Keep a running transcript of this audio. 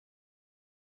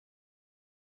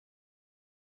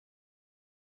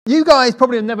You guys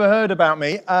probably have never heard about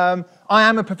me. I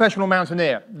am a professional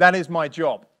mountaineer. That is my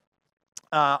job.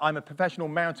 I'm a professional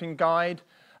mountain guide,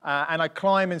 and I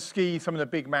climb and ski some of the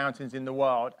big mountains in the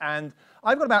world. And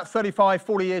I've got about 35,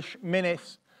 40-ish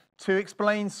minutes to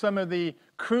explain some of the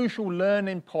crucial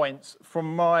learning points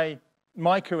from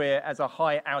my career as a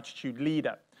high-altitude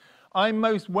leader. I'm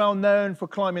most well known for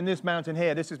climbing this mountain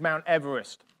here. This is Mount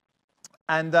Everest.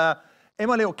 And in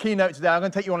my little keynote today, I'm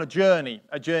going to take you on a journey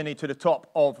to the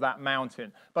top of that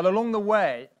mountain. But along the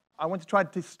way, I want to try to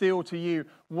distill to you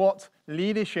what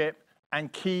leadership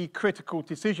and key critical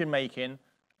decision-making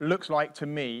looks like to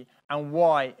me and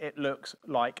why it looks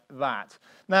like that.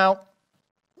 Now,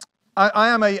 I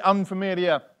am an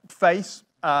unfamiliar face,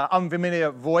 unfamiliar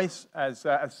voice, as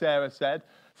Sarah said.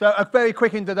 So a very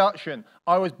quick introduction.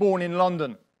 I was born in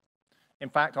London. In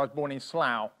fact, I was born in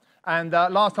Slough. And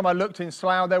last time I looked in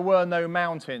Slough, there were no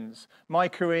mountains. My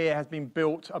career has been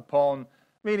built upon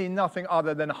really nothing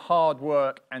other than hard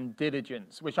work and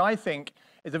diligence, which I think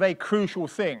is a very crucial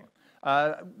thing.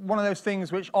 One of those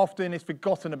things which often is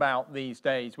forgotten about these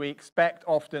days. We expect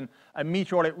often a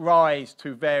meteoric rise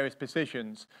to various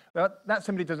positions. But that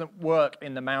simply doesn't work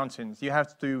in the mountains. You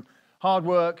have to do hard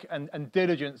work and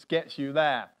diligence gets you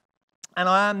there. And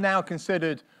I am now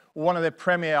considered one of the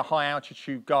premier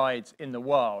high-altitude guides in the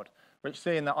world, which,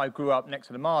 seeing that I grew up next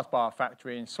to the Mars Bar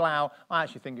factory in Slough, I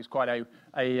actually think is quite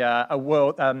a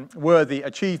worthy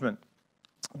achievement.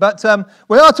 But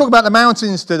we are talking about the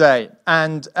mountains today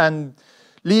and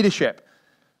leadership.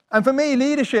 And for me,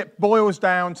 leadership boils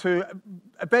down to,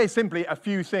 very simply, a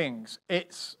few things.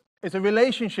 It's a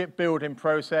relationship-building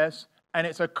process, and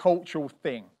it's a cultural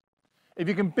thing. If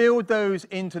you can build those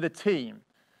into the team,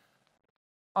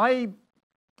 I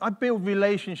build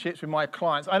relationships with my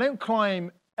clients. I don't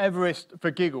climb Everest for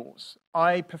giggles.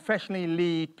 I professionally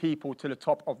lead people to the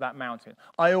top of that mountain.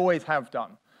 I always have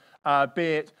done, be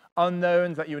it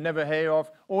unknowns that you would never hear of,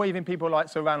 or even people like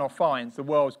Sir Ranulph Fiennes, the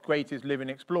world's greatest living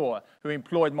explorer, who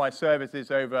employed my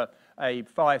services over a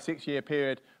 5-6 year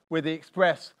period with the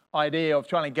express idea of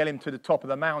trying to get him to the top of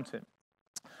the mountain.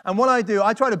 And what I do,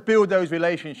 I try to build those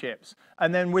relationships.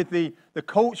 And then with the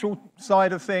cultural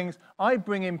side of things, I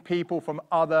bring in people from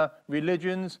other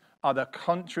religions, other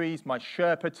countries, my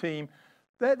Sherpa team.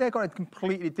 They've got a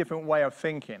completely different way of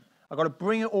thinking. I've got to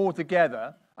bring it all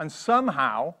together and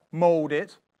somehow mold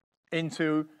it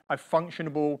into a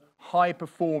functionable,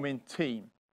 high-performing team.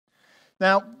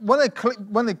 Now, one of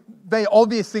the very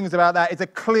obvious things about that is a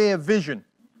clear vision.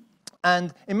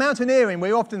 And in mountaineering,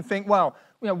 we often think, well,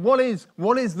 what is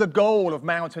the goal of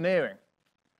mountaineering?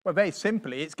 Well, very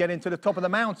simply, it's getting to the top of the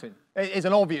mountain. It is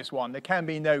an obvious one. There can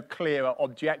be no clearer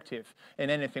objective in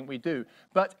anything we do.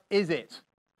 But is it?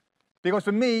 Because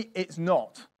for me, it's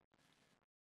not.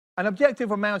 An objective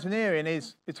of mountaineering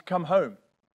is to come home.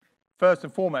 First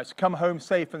and foremost, come home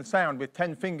safe and sound with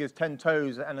 10 fingers, 10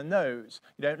 toes, and a nose.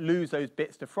 You don't lose those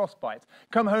bits to frostbite.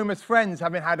 Come home as friends,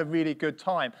 having had a really good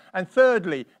time. And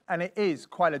thirdly, and it is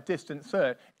quite a distant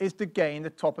third, is to gain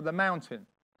the top of the mountain.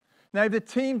 Now, if the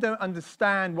team don't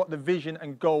understand what the vision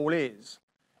and goal is,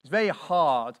 it's very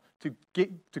hard to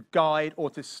guide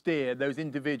or to steer those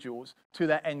individuals to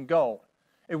their end goal.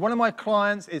 If one of my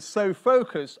clients is so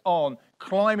focused on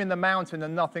climbing the mountain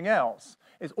and nothing else,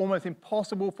 it's almost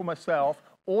impossible for myself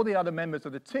or the other members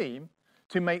of the team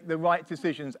to make the right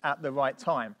decisions at the right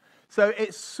time. So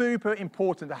it's super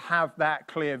important to have that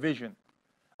clear vision.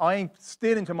 I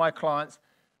instill into my clients,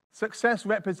 success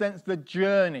represents the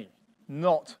journey,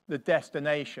 not the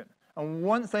destination. And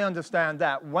once they understand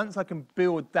that, once I can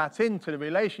build that into the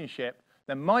relationship,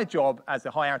 then my job as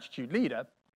a high-altitude leader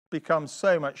becomes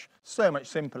so much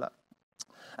simpler.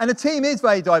 And the team is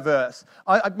very diverse.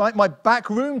 My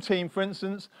backroom team, for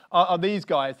instance, are these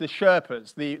guys, the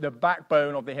Sherpas, the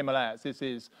backbone of the Himalayas. This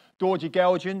is Dorji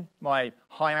Gelgin, my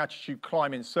high-altitude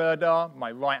climbing Sirdar,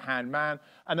 my right-hand man.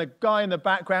 And the guy in the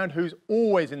background who's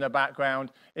always in the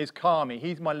background is Kami.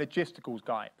 He's my logisticals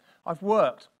guy. I've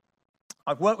worked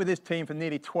with this team for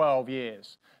nearly 12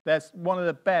 years. They're one of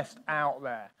the best out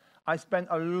there. I spent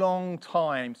a long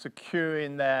time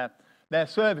securing their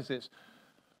services.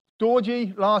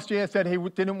 Dorji last year said he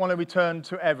didn't want to return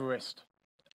to Everest.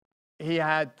 He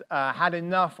had had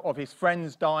enough of his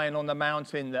friends dying on the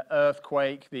mountain, the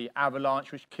earthquake, the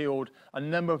avalanche, which killed a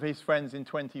number of his friends in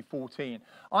 2014.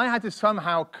 I had to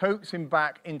somehow coax him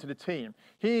back into the team.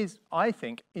 He is, I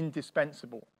think,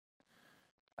 indispensable.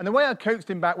 And the way I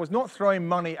coaxed him back was not throwing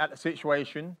money at the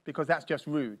situation, because that's just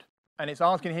rude. And it's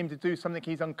asking him to do something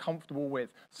he's uncomfortable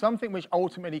with, something which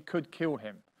ultimately could kill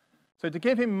him. So to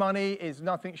give him money is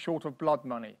nothing short of blood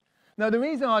money. Now, the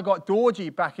reason I got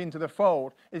Dorji back into the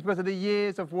fold is because of the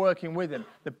years of working with him,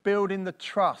 the building the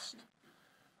trust.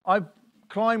 I've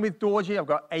climbed with Dorji. I've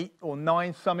got 8 or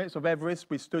 9 summits of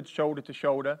Everest. We stood shoulder to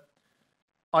shoulder.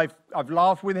 I've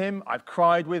laughed with him. I've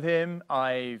cried with him.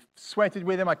 I've sweated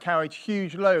with him. I carried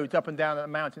huge loads up and down the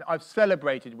mountain. I've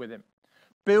celebrated with him,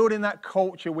 building that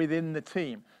culture within the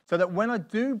team so that when I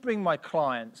do bring my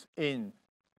clients into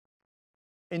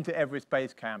Everest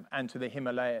Base Camp and to the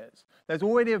Himalayas, there's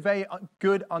already a very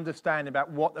good understanding about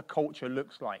what the culture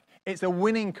looks like. It's a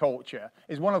winning culture.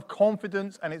 It's one of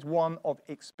confidence and it's one of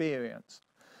experience.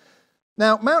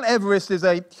 Now, Mount Everest is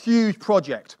a huge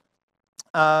project.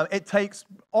 It takes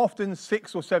often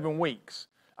 6 or 7 weeks,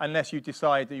 unless you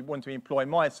decide that you want to employ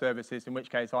my services, in which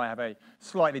case I have a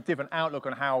slightly different outlook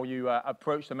on how you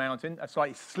approach the mountain, a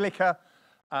slightly slicker,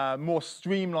 more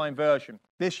streamlined version.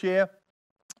 This year,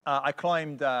 I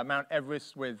climbed Mount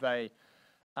Everest with a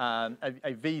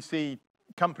VC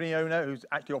company owner whose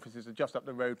actually offices are just up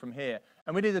the road from here.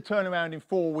 And we did a turnaround in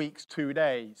 4 weeks, 2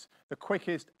 days, the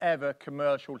quickest ever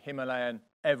commercial Himalayan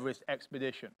Everest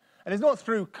expedition. And it's not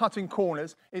through cutting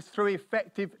corners, it's through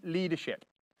effective leadership.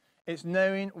 It's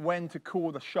knowing when to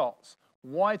call the shots,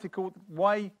 why to call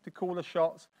the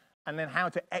shots, and then how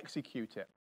to execute it.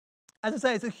 As I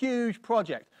say, it's a huge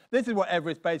project. This is what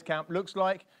Everest Base Camp looks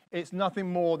like. It's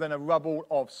nothing more than a rubble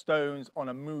of stones on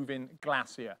a moving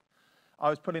glacier. I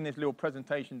was putting this little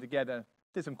presentation together,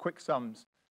 did some quick sums.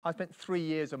 I spent 3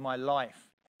 years of my life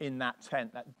in that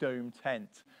tent, that dome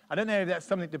tent. I don't know if that's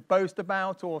something to boast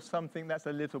about or something that's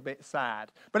a little bit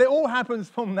sad. But it all happens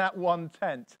from that one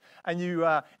tent, and you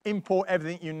import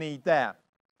everything you need there.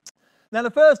 Now,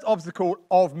 the first obstacle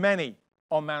of many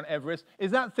on Mount Everest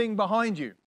is that thing behind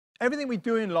you. Everything we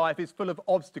do in life is full of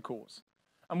obstacles.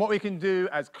 And what we can do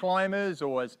as climbers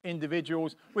or as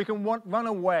individuals, we can run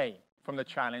away from the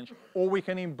challenge, or we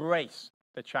can embrace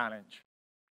the challenge.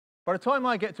 By the time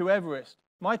I get to Everest,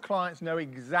 my clients know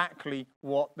exactly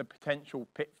what the potential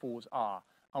pitfalls are.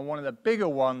 And one of the bigger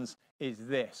ones is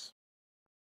this.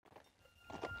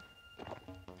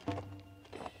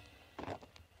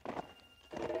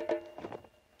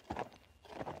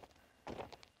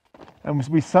 And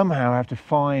we somehow have to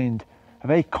find a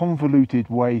very convoluted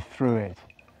way through it.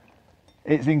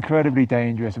 It's incredibly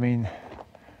dangerous. I mean,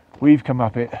 we've come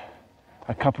up it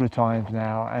a couple of times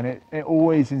now, and it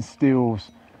always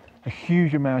instills a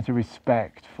huge amount of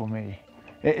respect for me.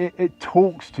 It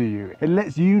talks to you. It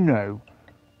lets you know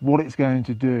what it's going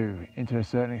to do to a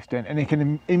certain extent, and it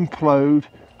can implode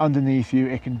underneath you.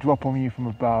 It can drop on you from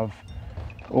above,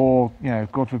 or, you know,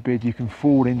 God forbid, you can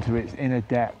fall into its inner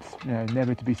depths, you know,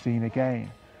 never to be seen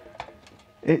again.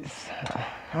 It's,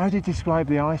 how do you describe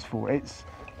the icefall? It's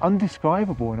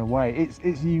undescribable in a way.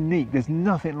 It's unique. There's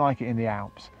nothing like it in the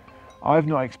Alps. I've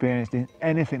not experienced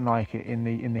anything like it in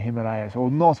the Himalayas,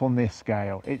 or not on this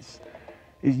scale. It's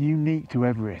unique to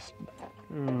Everest.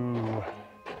 Ooh,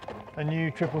 a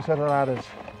new triple set of ladders.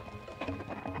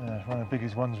 One of the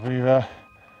biggest ones we've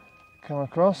come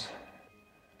across.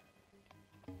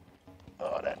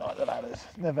 Oh, I don't like the ladders.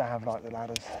 Never have liked the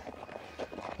ladders.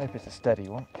 Maybe it's a steady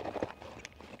one.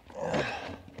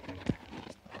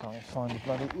 Can't find the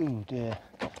bloody. Ooh dear.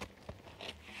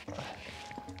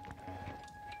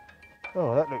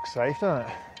 Oh, that looks safe, doesn't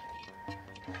it?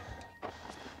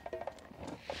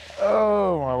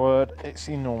 Oh my word, it's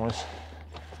enormous.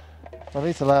 At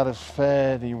least the ladder's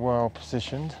fairly well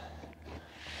positioned.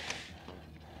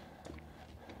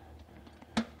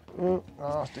 Oh,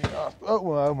 nasty, nasty.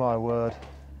 Oh my word.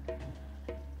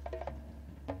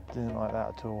 Didn't like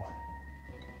that at all.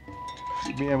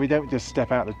 You know, we don't just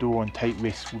step out the door and take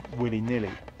risks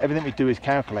willy-nilly. Everything we do is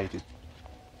calculated.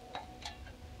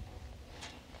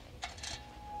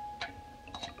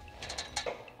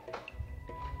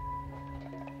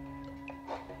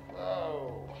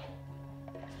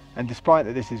 And despite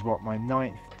that this is what, my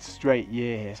 9th straight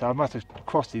year here, so I must have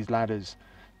crossed these ladders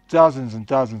dozens and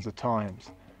dozens of times,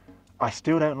 I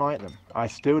still don't like them. I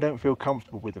still don't feel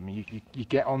comfortable with them. You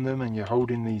get on them and you're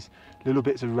holding these little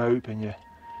bits of rope, and your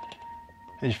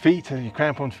feet and your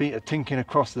crampon feet are tinking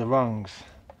across the rungs,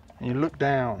 and you look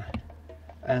down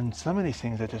and some of these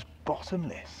things are just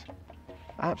bottomless,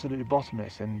 absolutely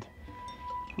bottomless. And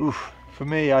oof, for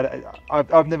me,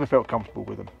 I've never felt comfortable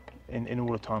with them in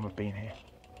all the time I've been here.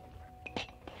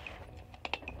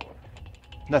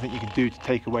 Nothing you can do to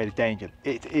take away the danger.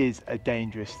 It is a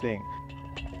dangerous thing.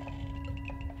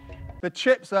 The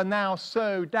chips are now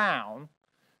so down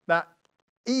that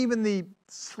even the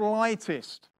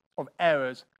slightest of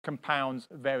errors compounds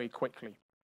very quickly.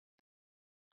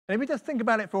 And if we just think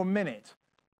about it for a minute,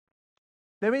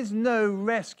 there is no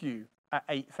rescue at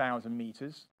 8,000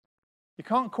 meters. You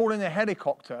can't call in a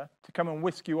helicopter to come and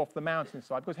whisk you off the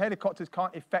mountainside because helicopters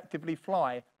can't effectively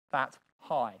fly that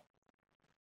high.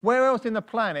 Where else in the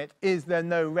planet is there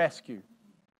no rescue?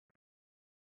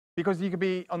 Because you could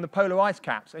be on the polar ice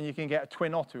caps and you can get a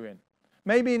twin otter in.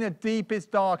 Maybe in the deepest,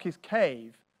 darkest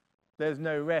cave, there's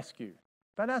no rescue.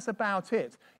 But that's about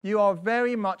it. You are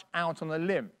very much out on a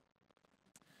limb.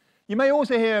 You may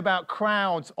also hear about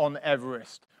crowds on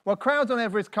Everest. Well, crowds on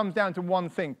Everest comes down to one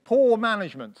thing: poor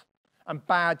management and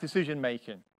bad decision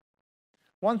making.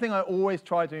 One thing I always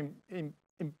try to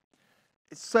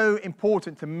it's so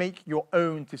important to make your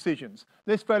own decisions.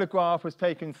 This photograph was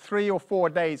taken 3 or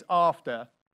 4 days after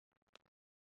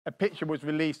a picture was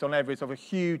released on Everest of a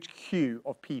huge queue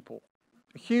of people.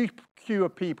 A huge queue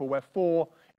of people where 4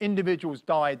 individuals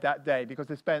died that day because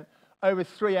they spent over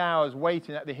 3 hours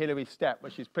waiting at the Hillary step,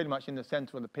 which is pretty much in the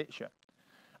center of the picture.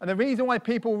 And the reason why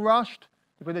people rushed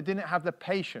is because they didn't have the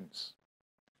patience.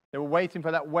 They were waiting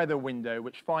for that weather window,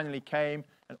 which finally came,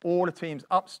 and all the teams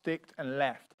upsticked and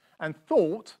left, and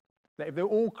thought that if they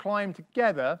all climbed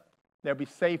together, there'll be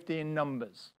safety in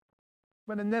numbers.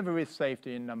 But there never is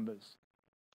safety in numbers.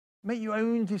 Make your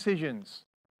own decisions.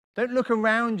 Don't look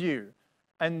around you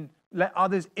and let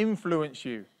others influence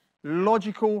you.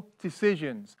 Logical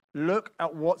decisions. Look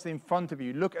at what's in front of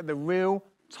you. Look at the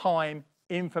real-time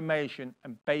information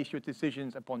and base your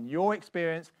decisions upon your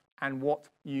experience and what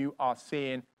you are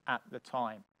seeing at the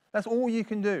time. That's all you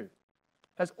can do.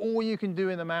 That's all you can do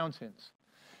in the mountains.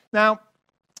 Now,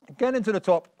 getting to the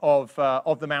top of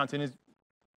the mountain is,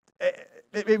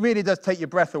 it really does take your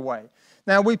breath away.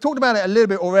 Now, we've talked about it a little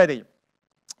bit already.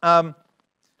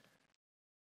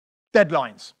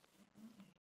 Deadlines.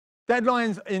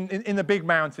 Deadlines in the big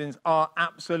mountains are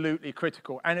absolutely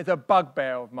critical, and it's a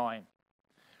bugbear of mine.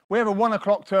 We have a 1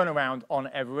 o'clock turnaround on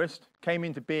Everest, came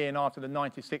into being after the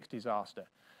 96 disaster.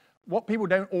 What people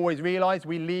don't always realize,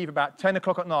 we leave about 10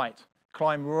 o'clock at night,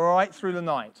 climb right through the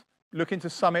night, looking to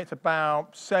summit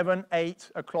about 7,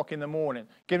 8 o'clock in the morning,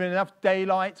 giving enough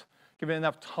daylight, giving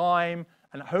enough time,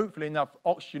 and hopefully enough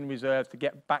oxygen reserves to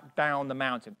get back down the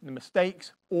mountain. The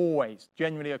mistakes always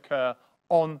generally occur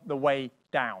on the way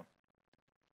down.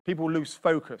 People lose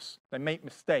focus. They make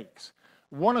mistakes.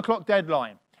 1 o'clock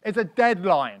deadline. It's a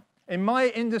deadline. In my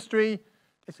industry,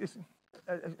 it's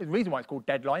the reason why it's called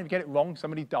deadline. If you get it wrong,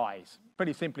 somebody dies,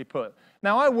 pretty simply put.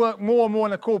 Now, I work more and more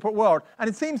in the corporate world, and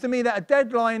it seems to me that a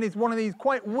deadline is one of these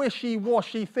quite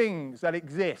wishy-washy things that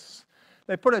exists.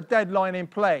 They put a deadline in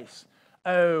place.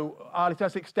 Oh, I'll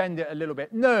just extend it a little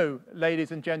bit. No,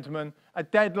 ladies and gentlemen, a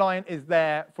deadline is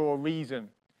there for a reason.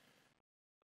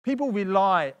 People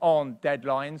rely on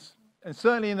deadlines, and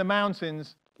certainly in the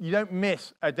mountains, you don't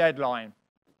miss a deadline.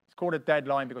 It's called a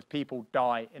deadline because people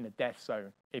die in the death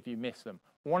zone if you miss them.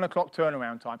 1 o'clock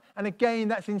turnaround time. And again,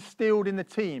 that's instilled in the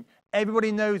team.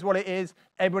 Everybody knows what it is.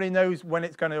 Everybody knows when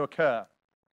it's going to occur.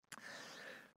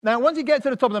 Now, once you get to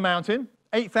the top of the mountain,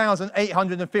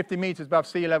 8,850 meters above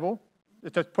sea level,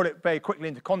 let's just put it very quickly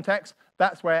into context,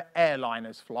 that's where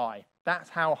airliners fly. That's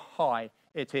how high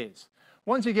it is.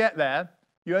 Once you get there,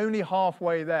 you're only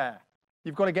halfway there.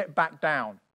 You've got to get back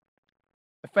down.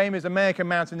 The famous American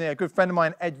mountaineer, a good friend of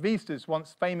mine, Ed Viestas,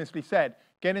 once famously said,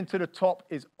 getting to the top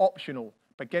is optional,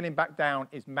 but getting back down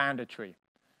is mandatory.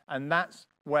 And that's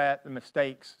where the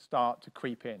mistakes start to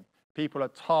creep in. People are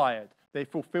tired. They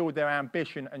fulfilled their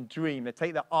ambition and dream. They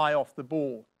take their eye off the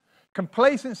ball.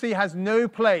 Complacency has no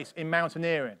place in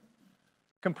mountaineering.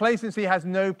 Complacency has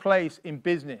no place in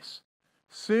business.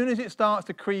 Soon as it starts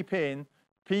to creep in,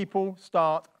 people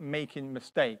start making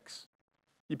mistakes.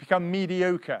 You become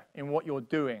mediocre in what you're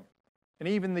doing. And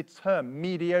even the term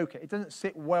mediocre, it doesn't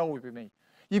sit well with me.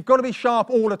 You've got to be sharp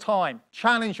all the time.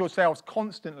 Challenge yourselves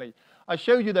constantly. I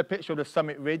showed you the picture of the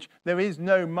summit ridge. There is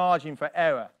no margin for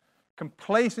error.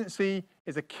 Complacency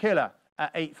is a killer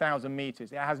at 8,000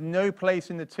 meters. It has no place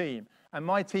in the team. And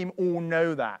my team all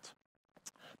know that.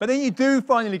 But then you do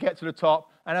finally get to the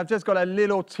top, and I've just got a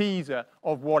little teaser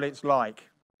of what it's like.